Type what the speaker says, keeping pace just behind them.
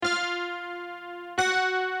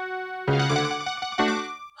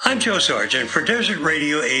I'm Joe Sargent for Desert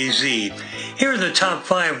Radio AZ. Here are the top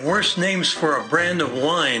 5 worst names for a brand of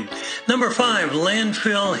wine. Number 5,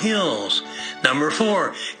 Landfill Hills. Number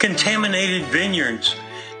 4, Contaminated Vineyards.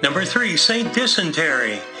 Number 3, Saint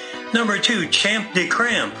Dysentery. Number 2, Champ de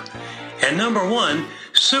Cramp. And number 1,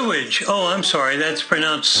 Sewage. Oh, I'm sorry, that's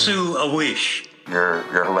pronounced Sue-a-wish. You're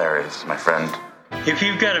hilarious, my friend. If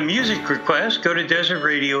you've got a music request, go to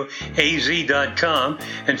desertradioaz.com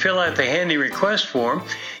and fill out the handy request form.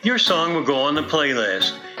 Your song will go on the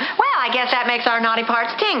playlist. Well, I guess that makes our naughty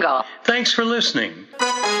parts tingle. Thanks for listening.